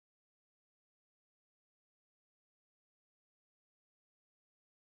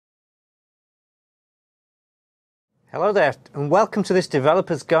Hello there, and welcome to this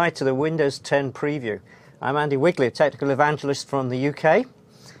Developer's Guide to the Windows 10 Preview. I'm Andy Wigley, a technical evangelist from the UK.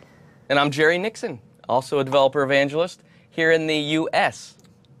 And I'm Jerry Nixon, also a developer evangelist here in the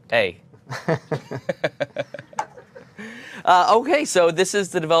USA. Okay, so this is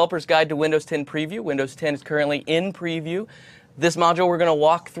the Developer's Guide to Windows 10 Preview. Windows 10 is currently in preview. This module we're going to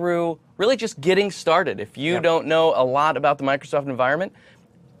walk through really just getting started. If you don't know a lot about the Microsoft environment,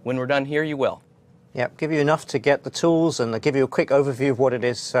 when we're done here, you will. Yep, give you enough to get the tools and give you a quick overview of what it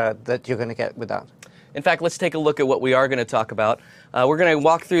is that you're going to get with that. In fact, let's take a look at what we are going to talk about. We're going to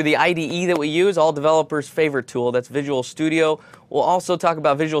walk through the IDE that we use, all developers' favorite tool, that's Visual Studio. We'll also talk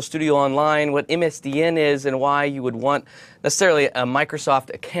about Visual Studio Online, what MSDN is, and why you would want necessarily a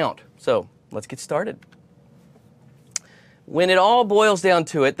Microsoft account. So let's get started. When it all boils down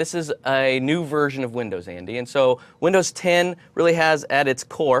to it, this is a new version of Windows, Andy. And so Windows 10 really has at its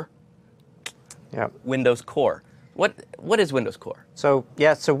core Windows Core. What is Windows Core? So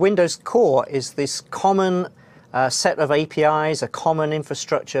Windows Core is this common set of APIs, a common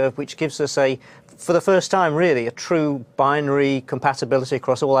infrastructure, which gives us for the first time really, a true binary compatibility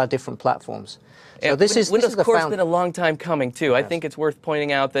across all our different platforms. So Windows Core has been a long time coming too. Yes. I think it's worth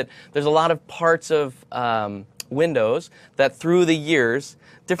pointing out that there's a lot of parts of Windows that through the years,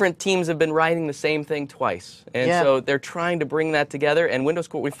 different teams have been writing the same thing twice. And so they're trying to bring that together. And Windows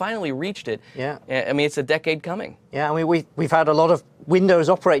Core, we finally reached it. Yeah. I mean, it's a decade coming. Yeah, I mean, we've had a lot of Windows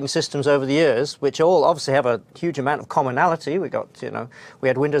operating systems over the years, which all obviously have a huge amount of commonality. We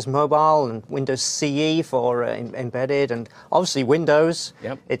had Windows Mobile and Windows CE for embedded, and obviously Windows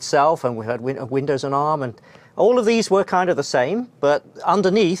itself, and we had Windows on ARM, and all of these were kind of the same, but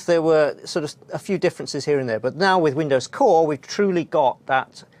underneath there were sort of a few differences here and there. But now with Windows Core, we've truly got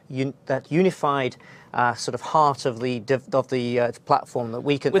that unified sort of heart of the platform that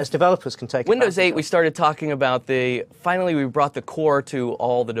we can, as developers, can take. Windows 8, we started talking about finally we brought the core to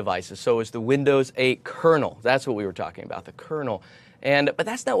all the devices. So it's the Windows 8 kernel. That's what we were talking about, the kernel. But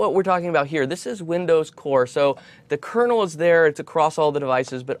that's not what we're talking about here. This is Windows Core. So the kernel is there. It's across all the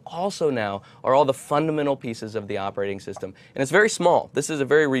devices, but also now are all the fundamental pieces of the operating system. And it's very small. This is a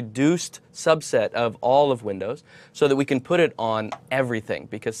very reduced subset of all of Windows so that we can put it on everything,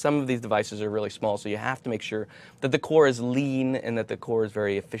 because some of these devices are really small. So you have to make sure that the core is lean and that the core is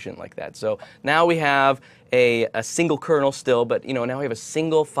very efficient like that. So now we have a single kernel still, but now we have a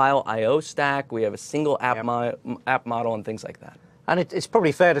single file I/O stack. We have a single app model and things like that. And it's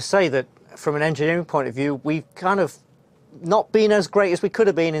probably fair to say that from an engineering point of view, we've kind of not been as great as we could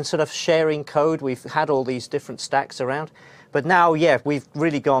have been in sort of sharing code. We've had all these different stacks around. But now, we've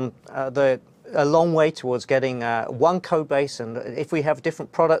really gone a long way towards getting one code base. And if we have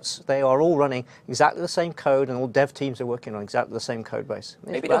different products, they are all running exactly the same code, and all dev teams are working on exactly the same code base.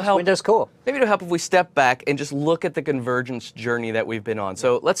 Maybe it'll help. Windows Core. Maybe it'll help if we step back and just look at the convergence journey that we've been on.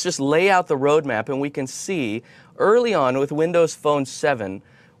 So let's just lay out the roadmap, and we can see early on with Windows Phone 7,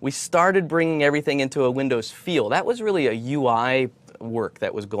 we started bringing everything into a Windows feel. That was really a UI work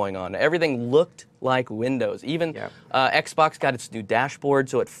that was going on. Everything looked like Windows. Even Xbox got its new dashboard,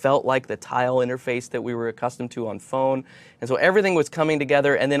 so it felt like the tile interface that we were accustomed to on phone. And so everything was coming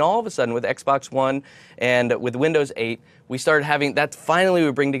together. And then all of a sudden, with Xbox One and with Windows 8, we started having that. Finally,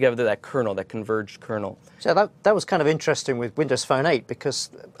 we bring together that kernel, that converged kernel. So that was kind of interesting with Windows Phone 8,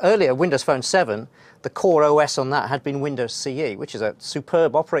 because earlier, Windows Phone 7, the core OS on that had been Windows CE, which is a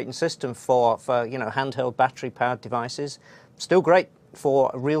superb operating system for handheld battery-powered devices. Still great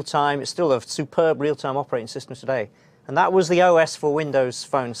for real-time. It's still a superb real-time operating system today. And that was the OS for Windows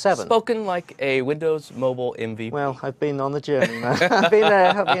Phone 7. Spoken like a Windows Mobile MVP. Well, I've been on the journey, man. I've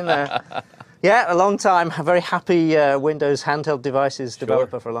been there. Yeah, a long time. A very happy Windows handheld devices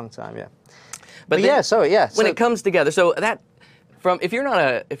developer for a long time, But when it comes together, so that if you're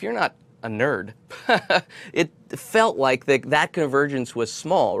not a nerd, it felt like that convergence was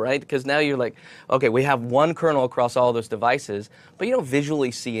small, right? Because now you're like, okay, we have one kernel across all those devices, but you don't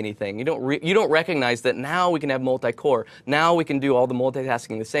visually see anything. You don't recognize that now we can have multi-core. Now we can do all the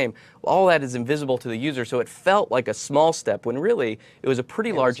multitasking the same. All that is invisible to the user, so it felt like a small step when really it was a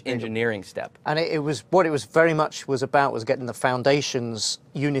pretty large engineering step. And it was what it was very much was about was getting the foundations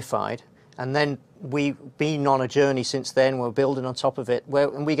unified. And then we've been on a journey since then. We're building on top of it.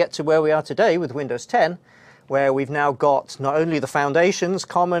 And we get to where we are today with Windows 10, where we've now got not only the foundations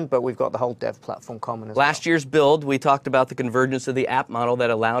common, but we've got the whole dev platform common as well. Last year's build, we talked about the convergence of the app model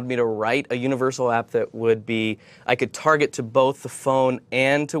that allowed me to write a universal app that I could target to both the phone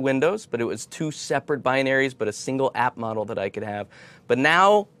and to Windows, but it was two separate binaries, but a single app model that I could have. But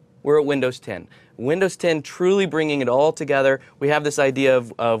now we're at Windows 10. Windows 10 truly bringing it all together. We have this idea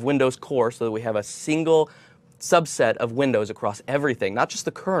of Windows Core so that we have a single subset of Windows across everything, not just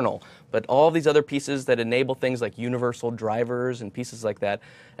the kernel, but all these other pieces that enable things like universal drivers and pieces like that,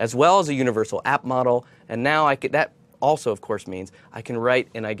 as well as a universal app model. And now that also, of course, means I can write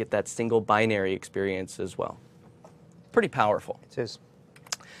and I get that single binary experience as well. Pretty powerful. It is.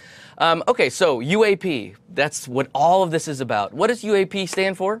 OK, so UAP, that's what all of this is about. What does UAP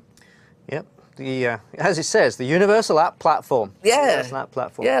stand for? Yep. As it says, the Universal App Platform. Yeah. Universal App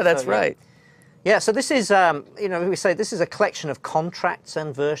Platform. Yeah, that's right. Yeah, so this is, we say this is a collection of contracts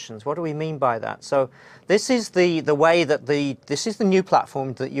and versions. What do we mean by that? So this is the way that this is the new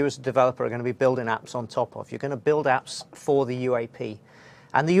platform that you as a developer are going to be building apps on top of. You're going to build apps for the UAP.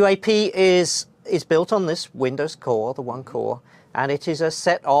 And the UAP is built on this Windows core, the one core, and it is a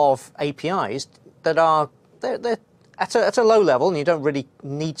set of APIs that are, they're at a low level, and you don't really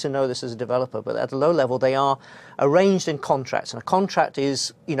need to know this as a developer, but at a low level they are arranged in contracts. And a contract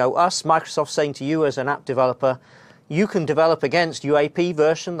is, us, Microsoft, saying to you as an app developer, you can develop against UAP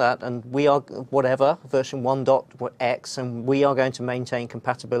version that, and we are whatever, version 1.x, and we are going to maintain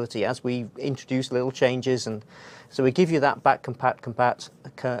compatibility as we introduce little changes. And so we give you that back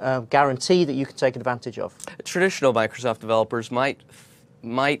guarantee that you can take advantage of. Traditional Microsoft developers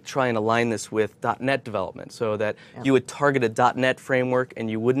might try and align this with .NET development so that you would target a .NET framework and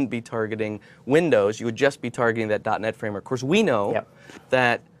you wouldn't be targeting Windows. You would just be targeting that .NET framework. Of course, we know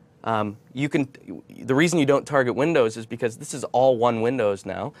that the reason you don't target Windows is because this is all one Windows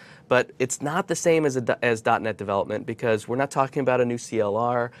now, but it's not the same as .NET development because we're not talking about a new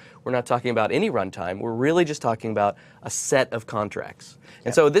CLR, we're not talking about any runtime, we're really just talking about a set of contracts.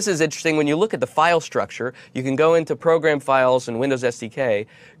 And so this is interesting. When you look at the file structure, you can go into Program Files in Windows SDK,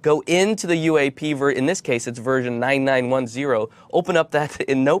 go into the UAP, in this case it's version 9910, open up that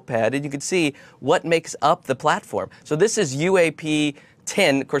in Notepad, and you can see what makes up the platform. So this is UAP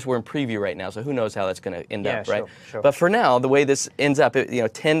 10, of course we're in preview right now, so who knows how that's going to end up, right? Sure. But for now, the way this ends up,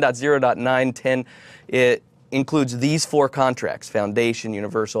 10.0.9, 10, it includes these 4 contracts, Foundation,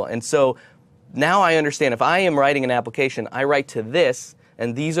 Universal. And so now I understand if I am writing an application, I write to this,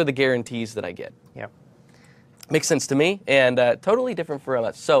 and these are the guarantees that I get. Yep. Makes sense to me, and totally different for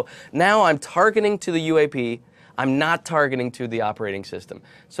us. So now I'm targeting to the UAP. I'm not targeting to the operating system.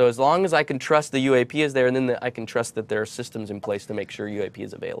 So as long as I can trust the UAP is there, and then I can trust that there are systems in place to make sure UAP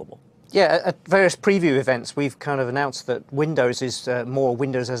is available. Yeah, at various preview events, we've kind of announced that Windows is more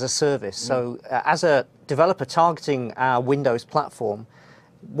Windows as a service. So as a developer targeting our Windows platform,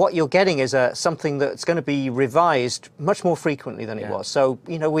 what you're getting is something that's going to be revised much more frequently than it was. So,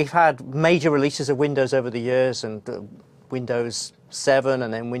 we've had major releases of Windows over the years, and Windows 7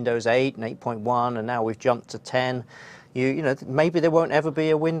 and then Windows 8 and 8.1, and now we've jumped to 10. Maybe there won't ever be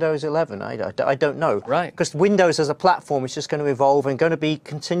a Windows 11. I don't know. Right. Because Windows as a platform is just going to evolve and going to be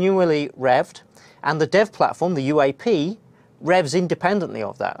continually revved, and the dev platform, the UAP, revs independently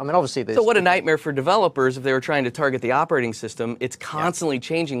of that. I mean, obviously there's... So what a nightmare for developers if they were trying to target the operating system. It's constantly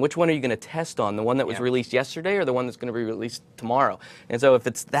changing. Which one are you going to test on? The one that was released yesterday or the one that's going to be released tomorrow? And so if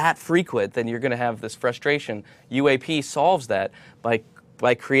it's that frequent, then you're going to have this frustration. UAP solves that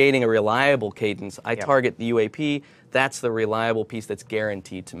by creating a reliable cadence. I target the UAP. That's the reliable piece that's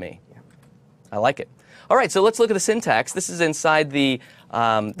guaranteed to me. I like it. All right, so let's look at the syntax. This is inside the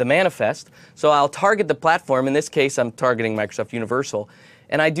manifest. So I'll target the platform. In this case, I'm targeting Microsoft Universal.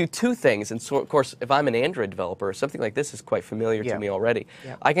 And I do 2 things. And so, of course, if I'm an Android developer, something like this is quite familiar to me already.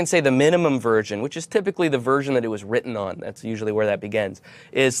 I can say the minimum version, which is typically the version that it was written on. That's usually where that begins.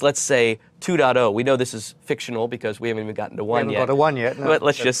 Is, let's say, 2.0. We know this is fictional because we haven't even gotten to 1 yet. We haven't got to 1 yet. No, but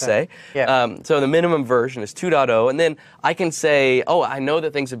let's just say. So the minimum version is 2.0. And then I can say, oh, I know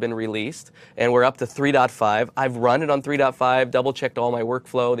that things have been released, and we're up to 3.5. I've run it on 3.5, double-checked all my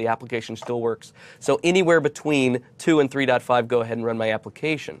workflow. The application still works. So anywhere between 2 and 3.5, go ahead and run my application.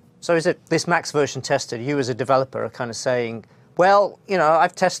 So is it this max version tested? You as a developer are kind of saying, well,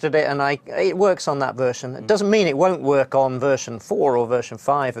 I've tested it and it works on that version. It doesn't mean it won't work on version 4 or version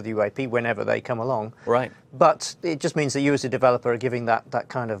 5 of the UAP whenever they come along. Right. But it just means that you as a developer are giving that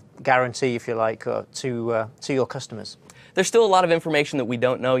kind of guarantee, if you like, to your customers. There's still a lot of information that we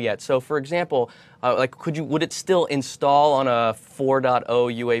don't know yet. So, for example, would it still install on a 4.0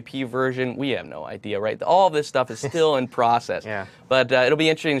 UAP version? We have no idea, right? All of this stuff is still in process. But it'll be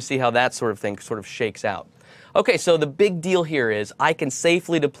interesting to see how that sort of thing sort of shakes out. Okay, so the big deal here is I can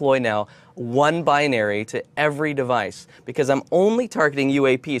safely deploy now 1 binary to every device because I'm only targeting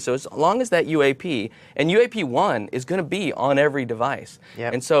UAP. So as long as that UAP, and UAP 1 is going to be on every device.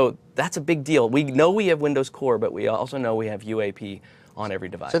 And so that's a big deal. We know we have Windows Core, but we also know we have UAP on every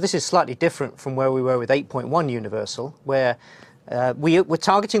device. So this is slightly different from where we were with 8.1 Universal, where We're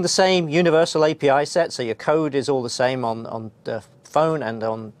targeting the same universal API set, so your code is all the same on the phone and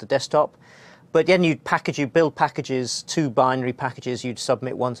on the desktop. But then you build packages, 2 binary packages. You'd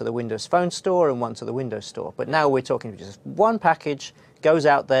submit one to the Windows Phone Store and one to the Windows Store. But now we're talking just one package, goes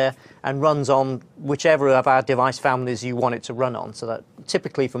out there and runs on whichever of our device families you want it to run on. So that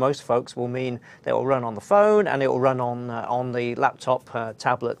typically for most folks will mean they will run on the phone and it will run on the laptop,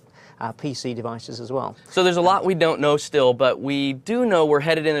 tablet, PC devices as well. So there's a lot we don't know still, but we do know we're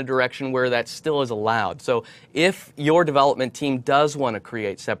headed in a direction where that still is allowed. So if your development team does want to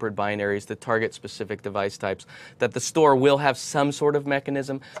create separate binaries that target specific device types, that the store will have some sort of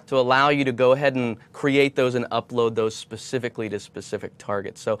mechanism to allow you to go ahead and create those and upload those specifically to specific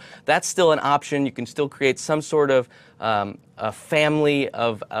targets. So that's still an option. You can still create some sort of a family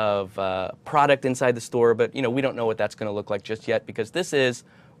of product inside the store, but we don't know what that's going to look like just yet because this is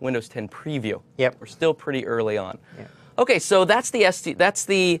Windows 10 preview. Yep. We're still pretty early on. Yep. Okay, so that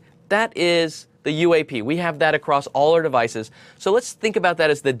is the UAP. We have that across all our devices. So let's think about that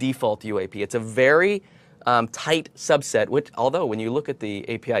as the default UAP. It's a very tight subset, which, although when you look at the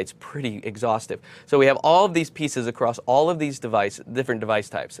API, it's pretty exhaustive. So we have all of these pieces across all of these different device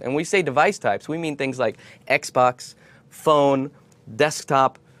types. And when we say device types, we mean things like Xbox, phone,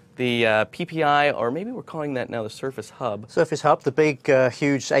 desktop, the PPI, or maybe we're calling that now the Surface Hub. Surface Hub, the big,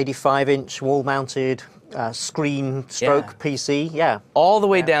 huge 85-inch wall-mounted screen stroke PC, yeah. All the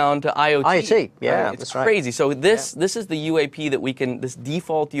way down to IoT. IoT, yeah, right? It's that's right. crazy. So this is the UAP that we can, this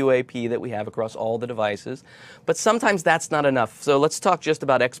default UAP that we have across all the devices. But sometimes that's not enough. So let's talk just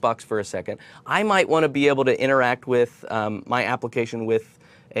about Xbox for a second. I might want to be able to interact with my application with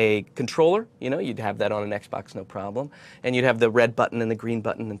a controller. You'd have that on an Xbox, no problem. And you'd have the red button and the green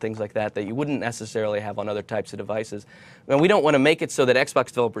button and things like that you wouldn't necessarily have on other types of devices. And we don't want to make it so that Xbox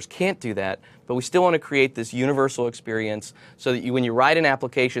developers can't do that, but we still want to create this universal experience so that when you write an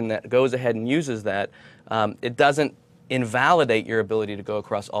application that goes ahead and uses that, it doesn't invalidate your ability to go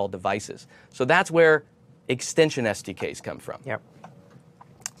across all devices. So that's where Extension SDKs come from. Yep.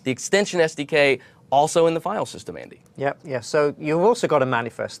 The Extension SDK also in the file system, Andy. Yep, yeah. So you've also got a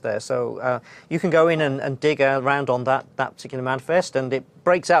manifest there. So you can go in and dig around on that particular manifest, and it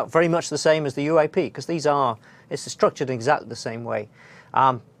breaks out very much the same as the UAP because it's structured in exactly the same way.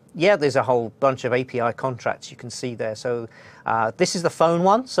 Yeah, there's a whole bunch of API contracts you can see there. So this is the phone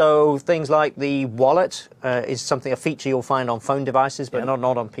one. So things like the wallet is a feature you'll find on phone devices, but not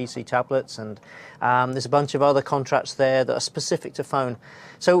on PC tablets. And there's a bunch of other contracts there that are specific to phone.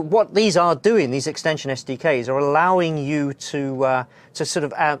 So what these are doing, these extension SDKs, are allowing you to sort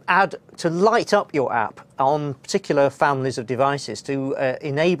of to light up your app on particular families of devices to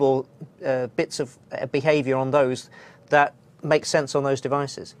enable bits of behavior on those that make sense on those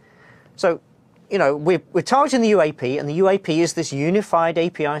devices. So, we're targeting the UAP, and the UAP is this unified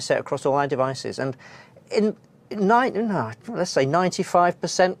API set across all our devices. And let's say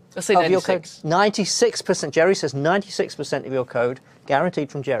 95% of your code, 96%, Jerry says 96% of your code,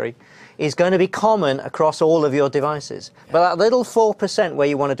 guaranteed from Jerry, is going to be common across all of your devices. Yeah. But that little 4% where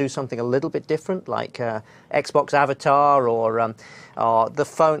you want to do something a little bit different, like Xbox Avatar or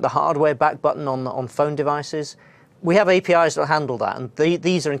the hardware back button on phone devices, we have APIs that handle that, and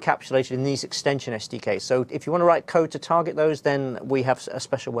these are encapsulated in these extension SDKs. So if you want to write code to target those, then we have a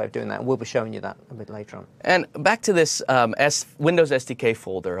special way of doing that, and we'll be showing you that a bit later on. And back to this Windows SDK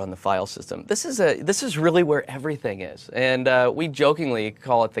folder on the file system. This is really where everything is, and we jokingly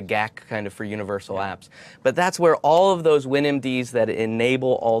call it the GAC kind of for universal apps. But that's where all of those WinMDs that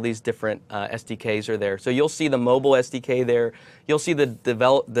enable all these different SDKs are there. So you'll see the mobile SDK there. You'll see the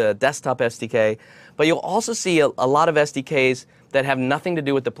desktop SDK. But you'll also see a lot of SDKs that have nothing to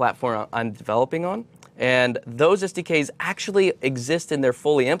do with the platform I'm developing on. And those SDKs actually exist in their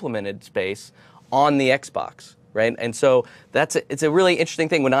fully implemented space on the Xbox, right? And so it's a really interesting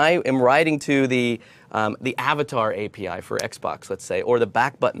thing. When I am writing to the Avatar API for Xbox, let's say, or the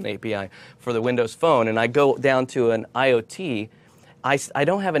back button API for the Windows Phone, and I go down to an IoT, I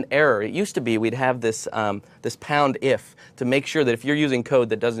don't have an error. It used to be we'd have this pound if to make sure that if you're using code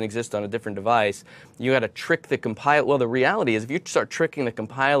that doesn't exist on a different device, you got to trick the compiler. Well, the reality is if you start tricking the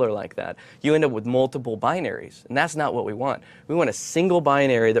compiler like that, you end up with multiple binaries, and that's not what we want. We want a single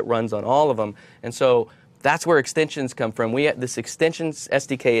binary that runs on all of them, and so that's where extensions come from. This extensions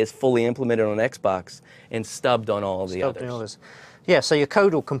SDK is fully implemented on Xbox and stubbed on all of the others. Yeah, so your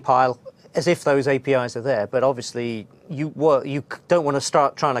code will compile as if those APIs are there, but obviously you don't want to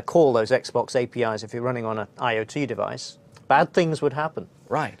start trying to call those Xbox APIs if you're running on an IoT device. Bad things would happen.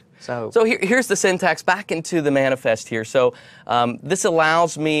 Right. So here's the syntax back into the manifest here. So this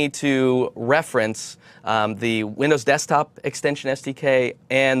allows me to reference the Windows Desktop Extension SDK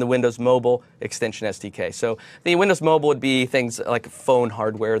and the Windows Mobile Extension SDK. So the Windows Mobile would be things like phone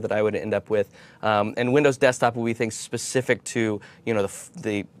hardware that I would end up with, and Windows Desktop would be things specific to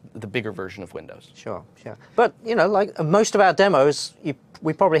the bigger version of Windows. Sure, sure. But like most of our demos,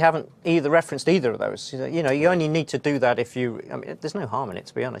 we probably haven't referenced either of those. You only need to do that if you. I mean, there's no harm in it,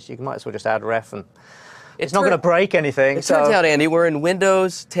 to be honest. You might as well just add ref, and it's not going to break anything. It turns out, Andy, we're in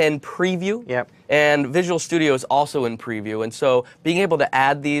Windows 10 Preview, yep. And Visual Studio is also in Preview, and so being able to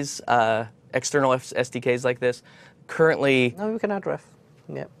add these external SDKs like this, currently. No, we can add ref.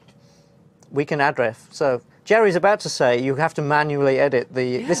 Yep. We can add ref. So Jerry's about to say you have to manually edit the.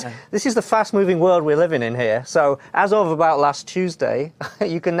 Yeah. This is the fast-moving world we're living in here. So as of about last Tuesday,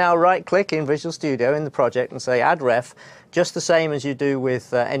 you can now right-click in Visual Studio in the project and say add ref, just the same as you do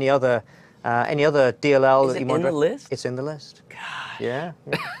with any other DLL is that you want. Is it in the list? It's in the list. God. Yeah.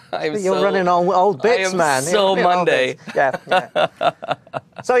 You're running on old bits, man. So Monday. Yeah.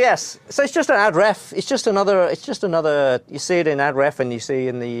 So yes, so it's just an add ref. It's just another. You see it in add ref, and you see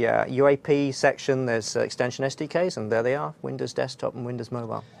in the UAP section there's extension SDKs, and there they are: Windows Desktop and Windows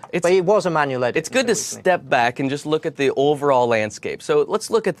Mobile. But it was a manual edit. It's good to step back and just look at the overall landscape. So let's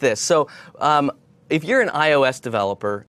look at this. So if you're an iOS developer,